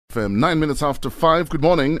9 minutes after 5. Good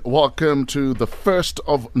morning. Welcome to the 1st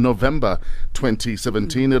of November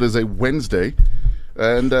 2017. It is a Wednesday.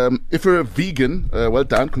 And if you're a vegan, well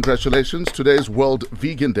done. Congratulations. Today is World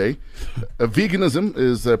Vegan Day. Veganism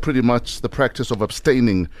is pretty much the practice of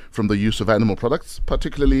abstaining from the use of animal products,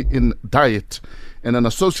 particularly in diet, and an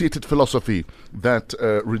associated philosophy that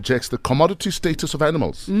rejects the commodity status of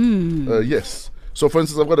animals. Yes. So, for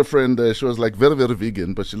instance, I've got a friend, she was like very, very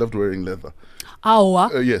vegan, but she loved wearing leather.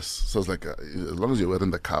 Yes. So I was like, as long as you're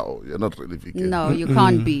wearing the cow, you're not really vegan. No, you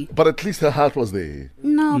can't be. But at least her heart was there.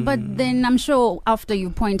 No, but then I'm sure after you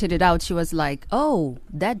pointed it out, she was like, oh,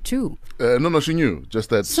 that too. No, she knew. Just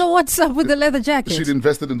that. So what's up with the leather jacket? She'd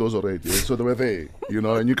invested in those already. So they were there,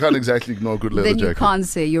 and you can't exactly ignore a good leather then jacket. You can't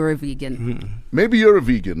say you're a vegan. Maybe you're a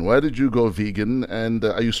vegan. Why did you go vegan? And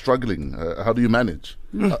are you struggling? How do you manage?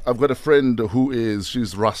 I've got a friend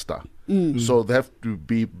she's Rasta. So they have to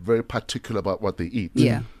be very particular about what they eat.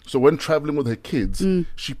 Yeah. So when traveling with her kids,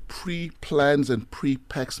 she pre-plans and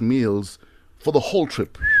pre-packs meals for the whole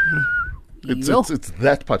trip. It's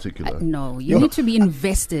that particular. No, you need to be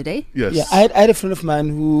invested, eh? Yes. Yeah, I had a friend of mine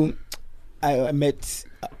who I met.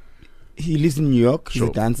 He lives in New York. He's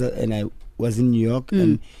a dancer, and I was in New York,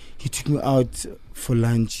 and he took me out for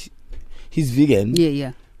lunch. He's vegan.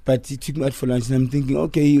 Yeah. But he took me out for lunch, and I'm thinking,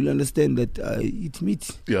 okay, you'll understand that I eat meat.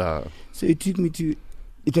 Yeah. So he took me to.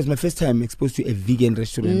 It was my first time exposed to a vegan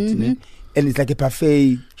restaurant, and it's like a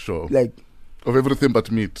buffet. Sure. Like of everything but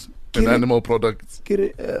meat and animal products.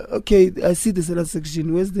 Okay, I see the salad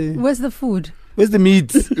section. Where's the food? Where's the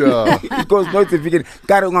meat? Yeah. Because no, it's a vegan.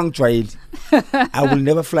 I will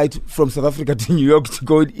never fly from South Africa to New York to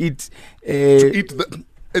go and eat.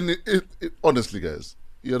 Honestly, guys,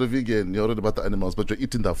 you're a vegan. You're worried about the animals, but you're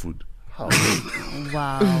eating that food. How?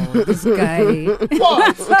 Wow, this guy.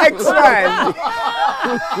 What? Excellent.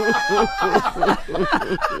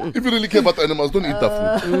 If you really care about the animals, don't eat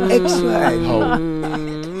that food. Excellent.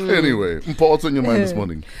 How? Anyway, what's on your mind this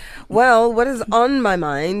morning? Well, what is on my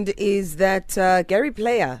mind is that Gary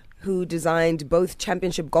Player, who designed both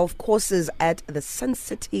championship golf courses at the Sun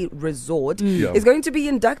City Resort, is going to be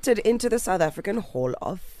inducted into the South African Hall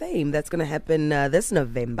of Fame. That's going to happen this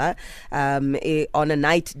November on a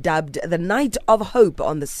night dubbed the Night of Hope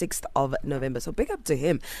on the 6th of November. So big up to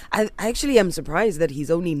him. I actually am surprised that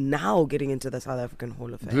he's only now getting into the South African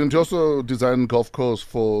Hall of Fame. Didn't you also design golf course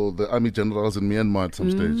for the army generals in Myanmar at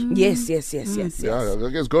some stage? Yes. Yeah, I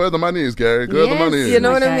guess go where the money is, Gary. Go where the money is. You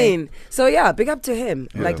know what I mean? So yeah, big up to him.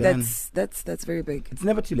 Yeah. That's very big. It's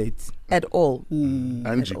never too late. At all.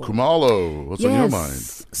 Angie Kumalo, what's on your mind?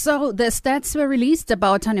 So the stats were released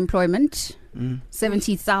about unemployment.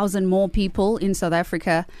 70,000 more people in South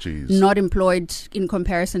Africa not employed in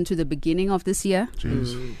comparison to the beginning of this year.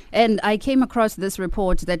 And I came across this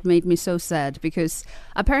report that made me so sad because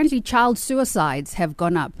apparently child suicides have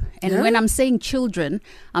gone up. And when I'm saying children,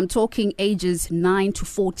 I'm talking ages 9 to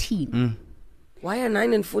 14. Why are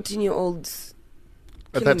 9 and 14-year-olds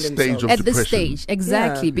at that stage of at depression? this stage,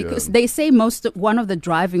 exactly, because they say one of the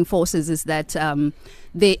driving forces is that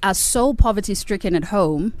they are so poverty stricken at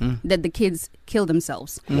home that the kids kill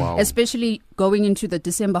themselves. Wow. Especially going into the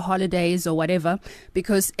December holidays or whatever,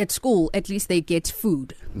 because at school at least they get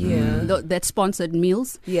food. That sponsored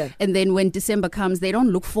meals. And then when December comes, they don't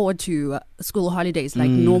look forward to school holidays like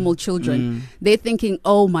normal children. They're thinking,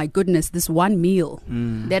 oh my goodness, this one meal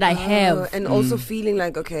that I have. And also feeling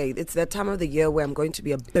like, okay, it's that time of the year where I'm going to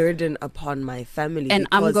be a burden upon my family. And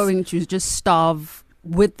I'm going to just starve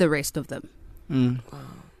with the rest of them.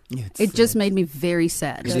 Yeah, it just made me very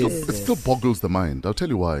sad. It still boggles the mind. I'll tell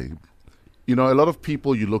you why. A lot of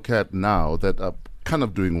people you look at now that are kind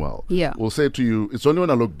of doing well will say to you, it's only when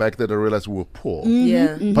I look back that I realize we were poor.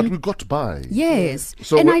 But we got by. Yes.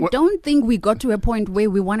 So and I don't think we got to a point where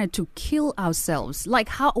we wanted to kill ourselves. Like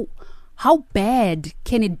how bad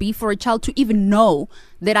can it be for a child to even know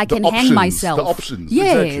that I can hang myself? The options.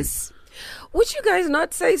 Yes. Exactly. Would you guys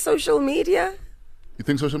not say social media? You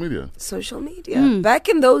think social media? Social media. Back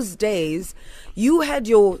in those days, you had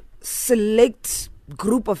your select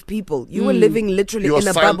group of people. You were living literally in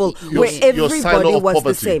a bubble where everybody was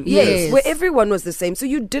the same. Yes. Where everyone was the same. So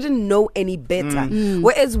you didn't know any better.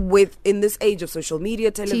 Whereas in this age of social media,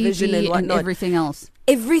 television TV and whatnot, and everything else.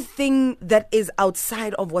 Everything that is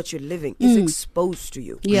outside of what you're living is exposed to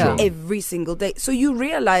you every single day. So you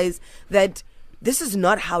realize that this is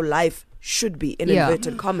not how life should be, in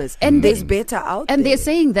inverted commas. And there's better out there. And they're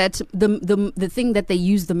saying that the thing that they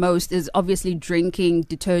use the most is obviously drinking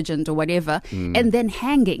detergent or whatever, and then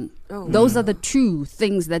hanging. Those are the two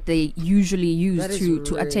things that they usually use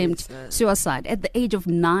to attempt suicide at the age of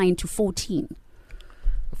 9 to 14.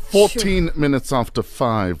 14 minutes after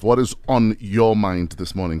 5. What is on your mind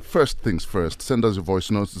this morning? First things first, send us your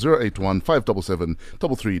voice notes 081 577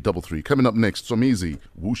 3333. Coming up next, Somizi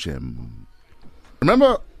Wushem.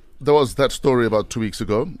 Remember, there was that story about 2 weeks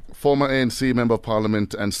ago. Former ANC Member of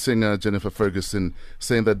Parliament and singer Jennifer Ferguson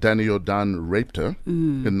saying that Danny Jordan raped her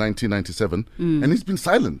in 1997, and he's been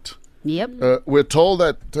silent. Yep. We're told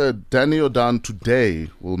that Danny Jordan today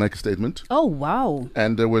will make a statement. Oh, wow.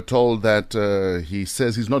 And we're told that he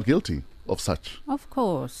says he's not guilty of such. Of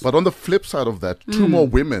course. But on the flip side of that, 2 more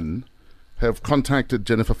women have contacted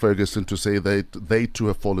Jennifer Ferguson to say that they too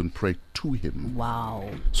have fallen prey to him. Wow.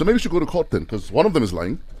 So maybe we should go to court then, because one of them is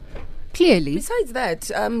lying. Clearly. Besides that,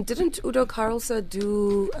 didn't Udo Karlsson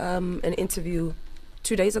do an interview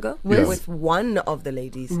 2 days ago Yes. with one of the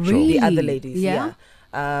ladies? Really? The other ladies, Yeah.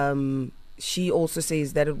 She also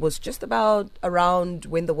says that it was just about around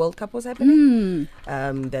when the World Cup was happening.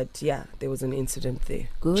 There was an incident there.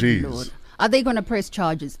 Good Jeez. Lord. Are they going to press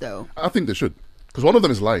charges, though? I think they should, because one of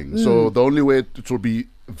them is lying. So the only way it will be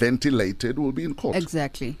ventilated will be in court.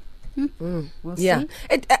 Exactly. We'll Yeah,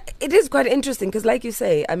 see. it is quite interesting because, like you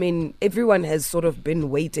say, I mean, everyone has sort of been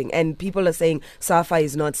waiting, and people are saying Safa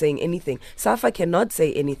is not saying anything. Safa cannot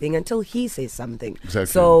say anything until he says something. Exactly.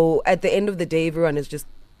 So at the end of the day, everyone is just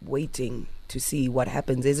waiting to see what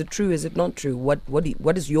happens. Is it true? Is it not true?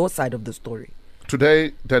 What is your side of the story?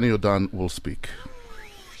 Today, Danny Jordan will speak.